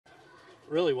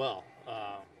Really well.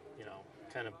 You know,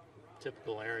 kind of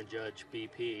typical Aaron Judge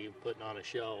BP putting on a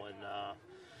show, and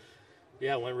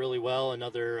yeah, it went really well.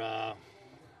 Another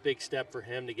big step for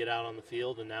him to get out on the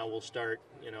field, and now we'll start.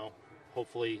 You know,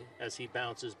 hopefully as he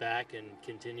bounces back and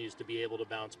continues to be able to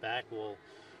bounce back, we'll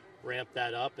ramp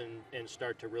that up and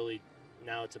start to really.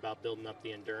 Now it's about building up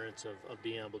the endurance of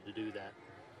being able to do that.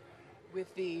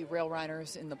 With the Rail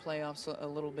Riders in the playoffs a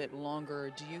little bit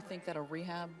longer, do you think that a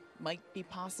rehab might be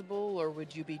possible, or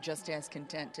would you be just as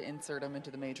content to insert him into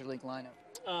the Major League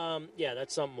lineup? Yeah,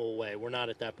 that's something we'll weigh. We're not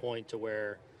at that point to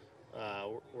where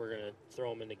we're going to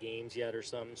throw him into games yet or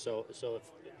something. So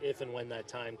if and when that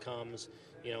time comes,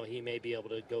 you know, he may be able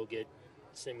to go get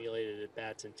simulated at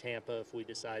bats in Tampa if we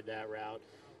decide that route.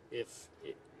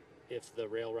 If the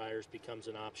Rail Riders becomes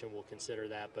an option, we'll consider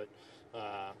that. But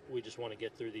we just want to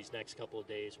get through these next couple of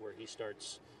days where he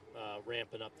starts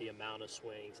ramping up the amount of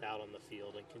swings out on the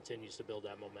field and continues to build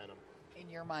that momentum. In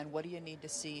your mind, what do you need to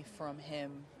see from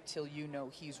him till you know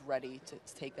he's ready to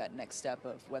take that next step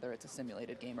of whether it's a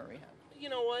simulated game or rehab? You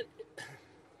know what?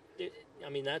 I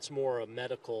mean, that's more a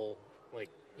medical, like,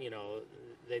 you know,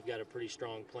 they've got a pretty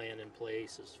strong plan in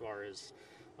place as far as,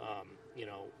 you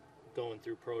know, going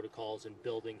through protocols and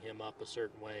building him up a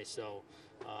certain way. So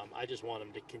I just want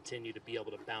him to continue to be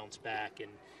able to bounce back.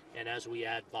 And as we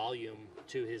add volume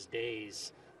to his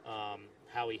days,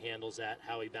 how he handles that,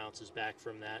 how he bounces back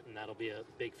from that, and that'll be a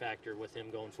big factor with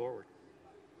him going forward.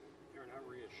 Aaron, how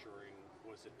reassuring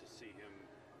was it to see him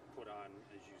put on,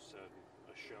 as you said,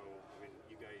 a show? I mean,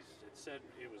 you guys had said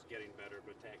it was getting better,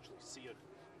 but to actually see it,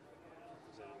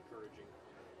 was that encouraging?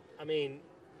 I mean,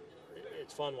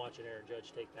 it's fun watching Aaron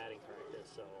Judge take batting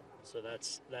practice, so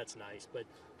that's nice. But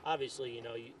obviously, you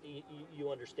know,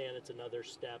 you understand it's another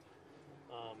step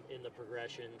in the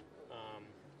progression.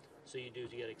 So you do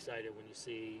get excited when you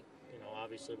see, you know,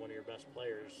 obviously one of your best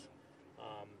players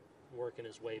working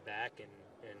his way back,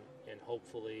 and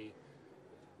hopefully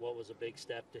what was a big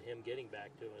step to him getting back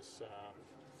to us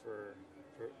for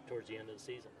towards the end of the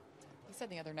season. You said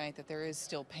the other night that there is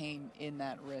still pain in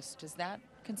that wrist. Does that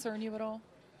concern you at all?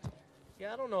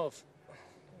 Yeah, I don't know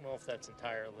if that's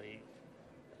entirely.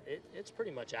 It's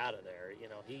pretty much out of there. You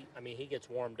know, he gets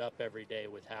warmed up every day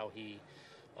with how he,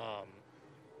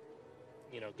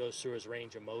 you know, goes through his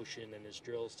range of motion and his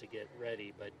drills to get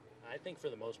ready. But I think for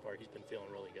the most part, he's been feeling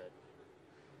really good.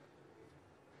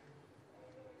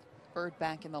 Bird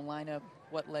back in the lineup.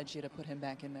 What led you to put him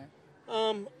back in there?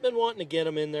 Been wanting to get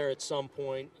him in there at some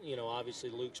point. You know, obviously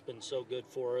Luke's been so good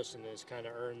for us and has kind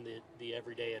of earned the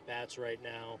everyday at bats right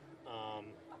now.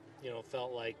 You know,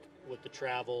 felt like with the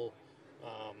travel,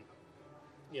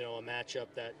 you know, a matchup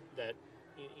that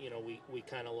you know we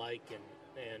kind of like,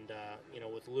 and you know,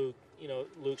 with Luke, you know,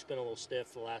 Luke's been a little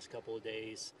stiff the last couple of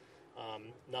days.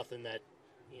 Nothing that,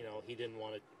 you know, he didn't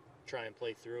want to try and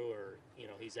play through, or, you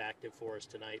know, he's active for us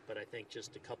tonight, but I think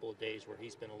just a couple of days where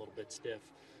he's been a little bit stiff,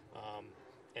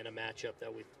 and a matchup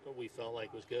that we felt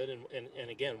like was good, and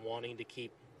again, wanting to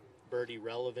keep Birdie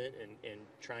relevant and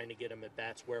trying to him at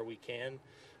bats where we can.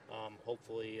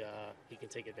 Hopefully he can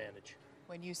take advantage.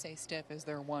 When you say stiff, is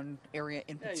there one area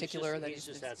in Yeah, particular he's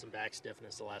just had some back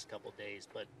stiffness the last couple of days,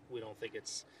 but we don't think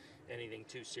it's anything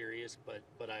too serious.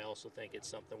 But I also think it's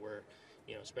something where,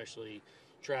 you know, especially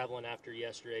traveling after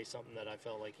yesterday, something that I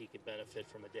felt like he could benefit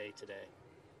from a day today.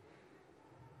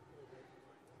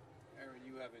 Aaron,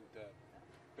 you haven't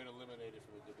been eliminated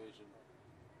from the division,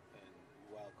 and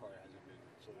wild card hasn't been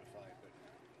solidified. But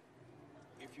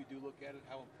if you do look at it,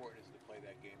 how important is it to play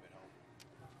that game at home?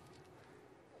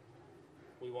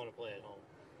 We want to play at home.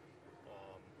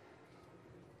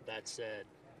 That said,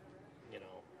 you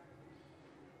know,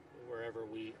 wherever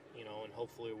we, you know, and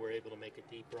hopefully we're able to make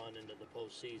a deep run into the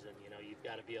postseason, you know, you've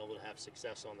got to be able to have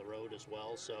success on the road as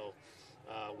well. So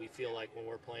we feel like when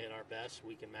we're playing our best,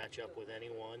 we can match up with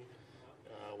anyone,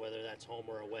 whether that's home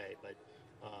or away. But,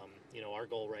 you know, our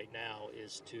goal right now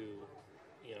is to,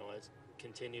 you know,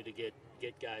 continue to get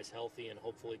guys healthy and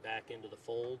hopefully back into the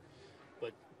fold,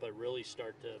 but really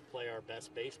start to play our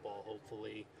best baseball,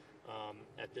 hopefully,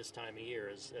 at this time of year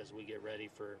as we get ready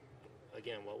for,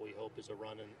 again, what we hope is a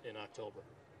run in October.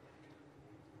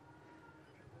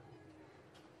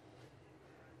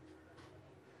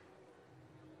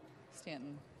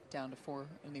 Stanton down to 4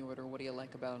 in the order. What do you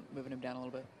like about moving him down a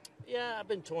little bit? Yeah, I've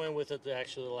been toying with it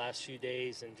actually the last few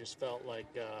days and just felt like,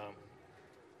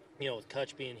 you know, with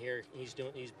Kutch being here, he's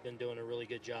been doing a really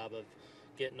good job of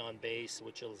getting on base,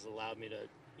 which has allowed me to,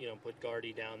 you know, put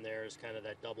Gardy down there as kind of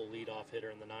that double leadoff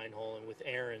hitter in the 9-hole, and with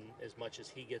Aaron, as much as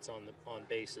he gets on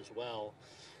base as well,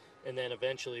 and then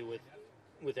eventually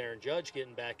with Aaron Judge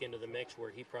getting back into the mix,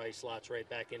 where he probably slots right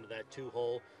back into that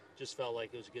 2-hole, just felt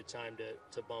like it was a good time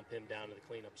to bump him down to the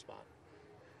cleanup spot.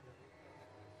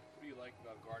 What do you like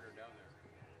about Gardner down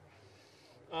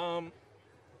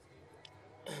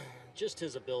there? Just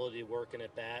his ability working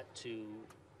at bat to,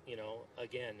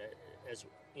 again, as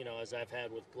as I've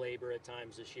had with Glaber at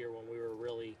times this year when we were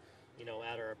really,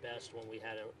 at our best, when we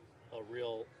had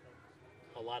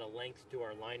a lot of length to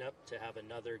our lineup, to have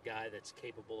another guy that's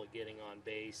capable of getting on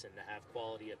base and to have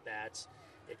quality at bats,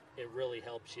 it really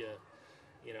helps you,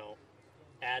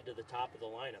 add to the top of the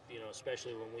lineup,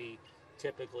 especially when we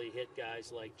typically hit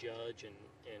guys like Judge and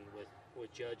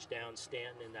with Judge down,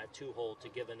 Stanton in that two-hole to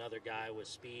give another guy with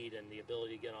speed and the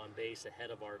ability to get on base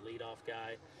ahead of our leadoff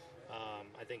guy.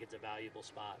 I think it's a valuable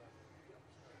spot.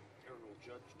 Aaron, will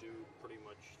Judge do pretty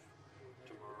much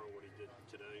tomorrow what he did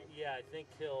today? Yeah, I think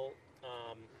he'll.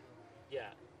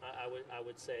 I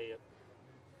would say,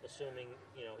 assuming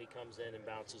he comes in and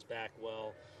bounces back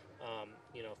well,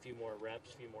 a few more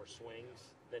reps, a few more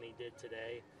swings than he did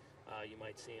today. You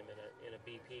might see him in a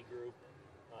BP group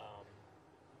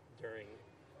during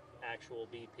actual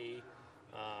BP,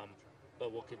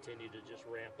 but we'll continue to just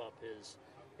ramp up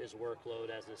his workload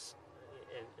as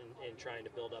and trying to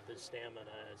build up his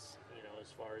stamina as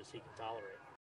far as he can tolerate.